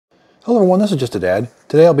Hello everyone, this is Just a Dad.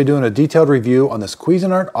 Today I'll be doing a detailed review on this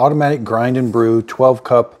Cuisinart Automatic Grind and Brew 12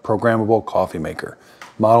 Cup Programmable Coffee Maker,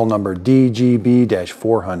 model number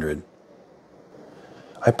DGB-400.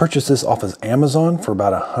 I purchased this off of Amazon for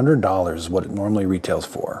about $100 is what it normally retails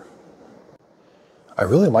for. I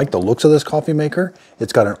really like the looks of this coffee maker.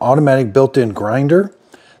 It's got an automatic built-in grinder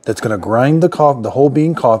that's going to grind the whole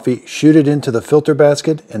bean coffee, shoot it into the filter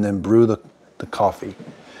basket, and then brew the coffee.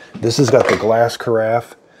 This has got the glass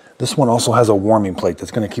carafe. This one also has a warming plate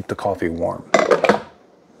that's going to keep the coffee warm.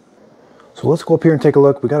 So let's go up here and take a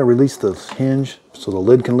look. We got to release this hinge so the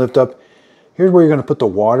lid can lift up. Here's where you're going to put the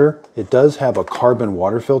water. It does have a carbon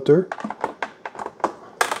water filter.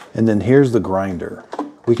 And then here's the grinder.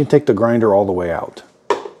 We can take the grinder all the way out.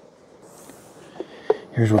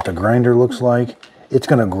 Here's what the grinder looks like. It's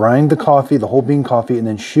going to grind the coffee, the whole bean coffee, and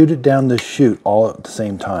then shoot it down this chute all at the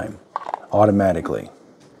same time, automatically.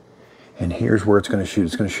 And here's where it's going to shoot.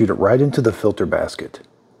 It's going to shoot it right into the filter basket.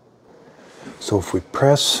 So if we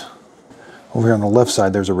press over here on the left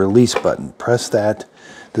side, there's a release button. Press that.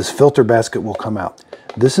 This filter basket will come out.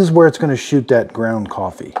 This is where it's going to shoot that ground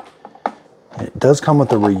coffee. And it does come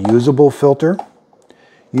with a reusable filter.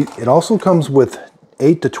 It also comes with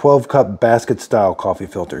 8 to 12 cup basket style coffee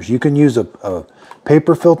filters. You can use a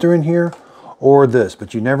paper filter in here or this,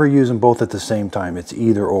 but you never use them both at the same time. It's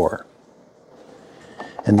either or.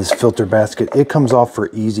 And this filter basket, it comes off for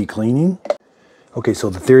easy cleaning. Okay,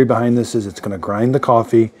 so the theory behind this is it's going to grind the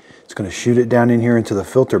coffee, it's going to shoot it down in here into the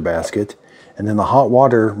filter basket, and then the hot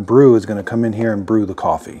water brew is going to come in here and brew the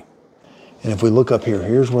coffee. And if we look up here,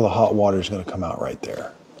 here's where the hot water is going to come out right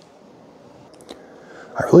there.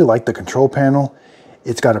 I really like the control panel.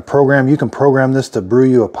 It's got a program. You can program this to brew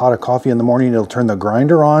you a pot of coffee in the morning. It'll turn the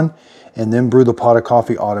grinder on and then brew the pot of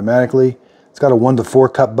coffee automatically. It's got a 1 to 4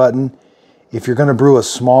 cup button. If you're going to brew a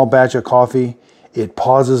small batch of coffee, it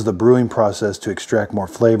pauses the brewing process to extract more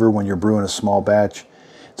flavor when you're brewing a small batch.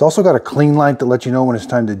 It's also got a clean light to let you know when it's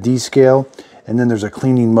time to descale, and then there's a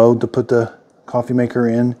cleaning mode to put the coffee maker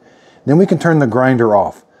in. Then we can turn the grinder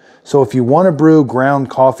off. So if you want to brew ground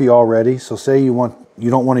coffee already, so say you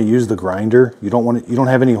don't want to use the grinder, you don't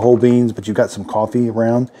have any whole beans, but you've got some coffee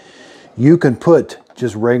around, you can put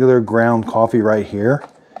just regular ground coffee right here,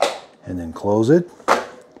 and then close it.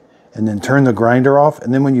 And then turn the grinder off,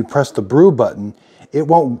 and then when you press the brew button, it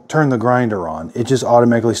won't turn the grinder on. It just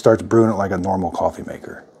automatically starts brewing it like a normal coffee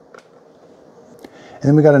maker. And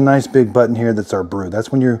then we got a nice big button here that's our brew. That's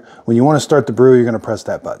when you want to start the brew, you're going to press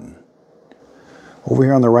that button. Over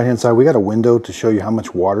here on the right hand side, we got a window to show you how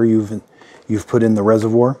much water you've put in the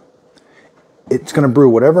reservoir. It's going to brew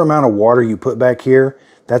whatever amount of water you put back here.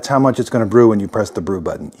 That's how much it's going to brew when you press the brew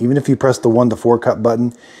button. Even if you press the 1 to 4 cup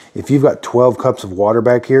button, if you've got 12 cups of water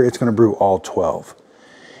back here, it's going to brew all 12.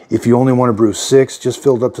 If you only want to brew 6, just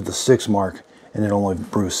fill it up to the 6 mark and it only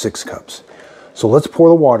brews 6 cups. So let's pour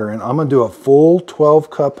the water in. I'm going to do a full 12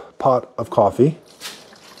 cup pot of coffee.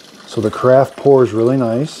 So the carafe pours really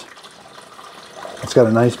nice. It's got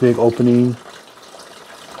a nice big opening.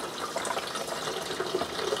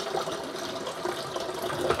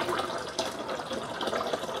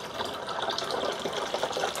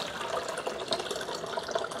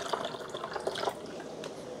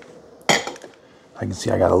 I can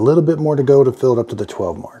see I got a little bit more to go to fill it up to the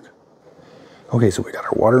 12 mark. Okay, so we got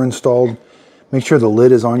our water installed. Make sure the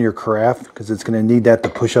lid is on your carafe because it's going to need that to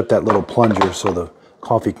push up that little plunger so the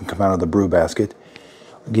coffee can come out of the brew basket.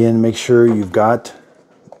 Again, make sure you've got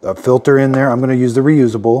a filter in there. I'm going to use the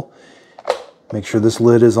reusable. Make sure this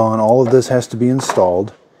lid is on. All of this has to be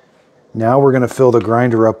installed. Now we're going to fill the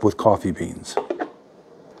grinder up with coffee beans.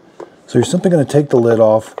 So you're simply going to take the lid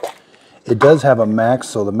off. It does have a max,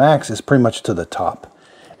 so the max is pretty much to the top.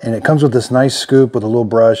 And it comes with this nice scoop with a little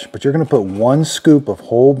brush, but you're going to put 1 scoop of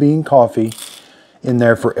whole bean coffee in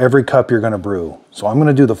there for every cup you're going to brew. So I'm going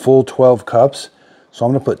to do the full 12 cups. So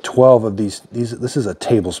I'm going to put 12 of these. This is a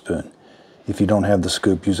tablespoon. If you don't have the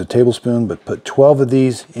scoop, use a tablespoon, but put 12 of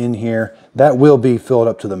these in here. That will be filled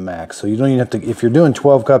up to the max. So you don't even have to, if you're doing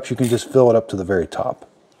 12 cups, you can just fill it up to the very top.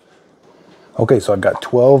 Okay, so I've got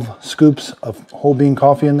 12 scoops of whole bean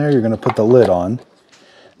coffee in there. You're going to put the lid on.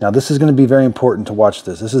 Now this is going to be very important to watch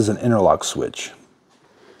this. This is an interlock switch.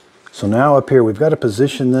 So now up here, we've got to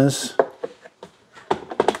position this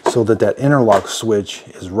so that that interlock switch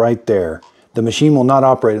is right there. The machine will not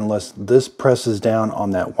operate unless this presses down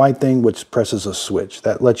on that white thing, which presses a switch.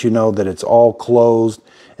 That lets you know that it's all closed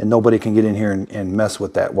and nobody can get in here and mess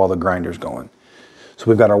with that while the grinder's going. So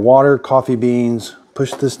we've got our water, coffee beans,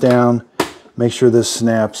 push this down. Make sure this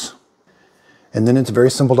snaps, and then it's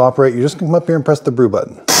very simple to operate. You just come up here and press the brew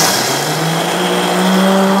button.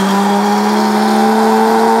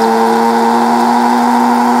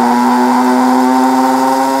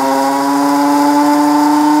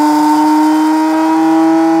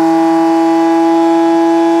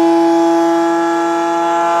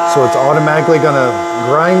 it's automatically going to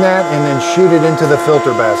grind that and then shoot it into the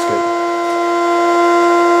filter basket.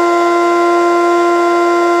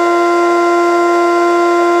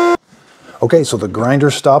 Okay, so the grinder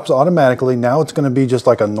stops automatically. Now it's going to be just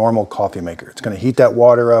like a normal coffee maker. It's going to heat that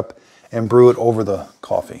water up and brew it over the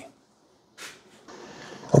coffee.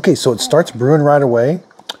 Okay, so it starts brewing right away.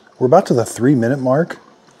 We're about to the 3-minute mark,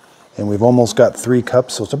 and we've almost got 3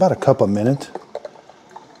 cups, so it's about a cup a minute.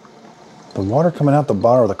 The water coming out the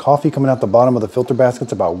bottom, or the coffee coming out the bottom of the filter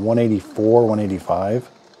basket's about 184, 185.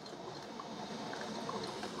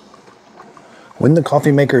 When the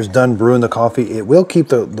coffee maker is done brewing the coffee, it will keep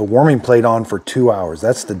the warming plate on for 2 hours.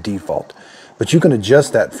 That's the default. But you can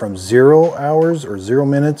adjust that from 0 hours or 0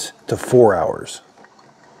 minutes to 4 hours.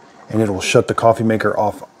 And it will shut the coffee maker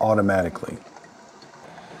off automatically.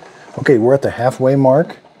 Okay, we're at the halfway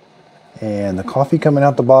mark. And the coffee coming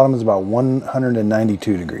out the bottom is about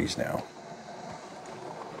 192 degrees now.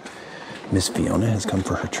 Miss Fiona has come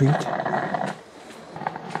for her treat.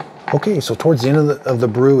 Okay, so towards the end of the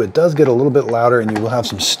brew, it does get a little bit louder and you will have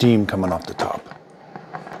some steam coming off the top.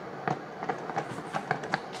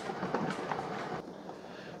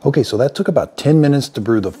 Okay, so that took about 10 minutes to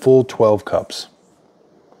brew the full 12 cups.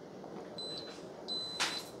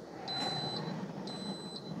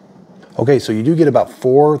 Okay, so you do get about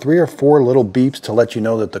 3 or 4 little beeps to let you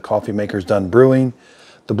know that the coffee maker's done brewing.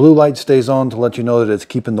 The blue light stays on to let you know that it's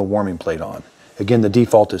keeping the warming plate on. Again, the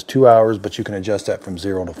default is 2 hours, but you can adjust that from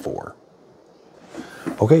 0 to 4.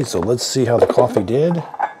 Okay, so let's see how the coffee did.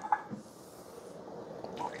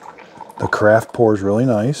 The carafe pours really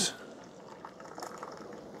nice.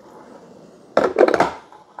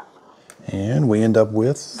 And we end up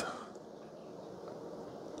with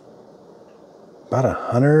about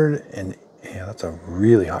 100, and yeah, that's a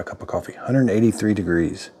really hot cup of coffee, 183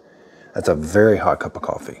 degrees. That's a very hot cup of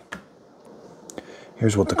coffee.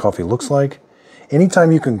 Here's what the coffee looks like.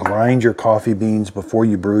 Anytime you can grind your coffee beans before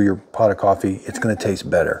you brew your pot of coffee, it's going to taste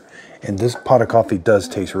better. And this pot of coffee does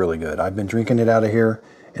taste really good. I've been drinking it out of here,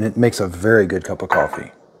 and it makes a very good cup of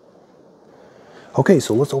coffee. Okay,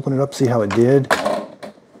 so let's open it up, see how it did.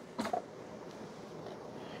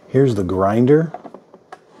 Here's the grinder.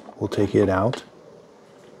 We'll take it out.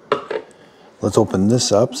 Let's open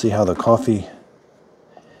this up, see how the coffee,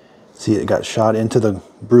 see it got shot into the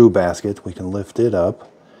brew basket. We can lift it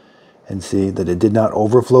up and see that it did not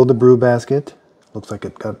overflow the brew basket. Looks like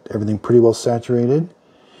it got everything pretty well saturated.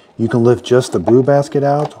 You can lift just the brew basket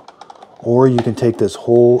out, or you can take this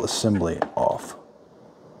whole assembly off.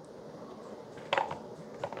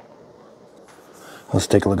 Let's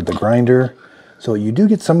take a look at the grinder. So you do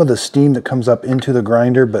get some of the steam that comes up into the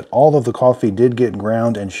grinder, but all of the coffee did get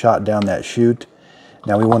ground and shot down that chute.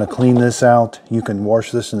 Now we want to clean this out. You can wash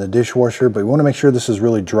this in the dishwasher, but we want to make sure this is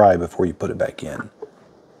really dry before you put it back in.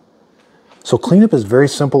 So cleanup is very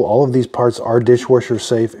simple. All of these parts are dishwasher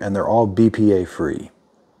safe and they're all BPA free.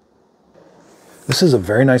 This is a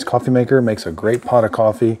very nice coffee maker. It makes a great pot of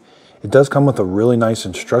coffee. It does come with a really nice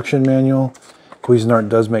instruction manual. Cuisinart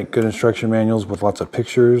does make good instruction manuals with lots of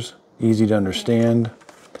pictures, easy to understand.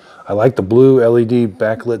 I like the blue LED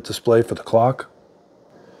backlit display for the clock.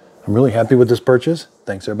 I'm really happy with this purchase.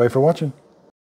 Thanks everybody for watching.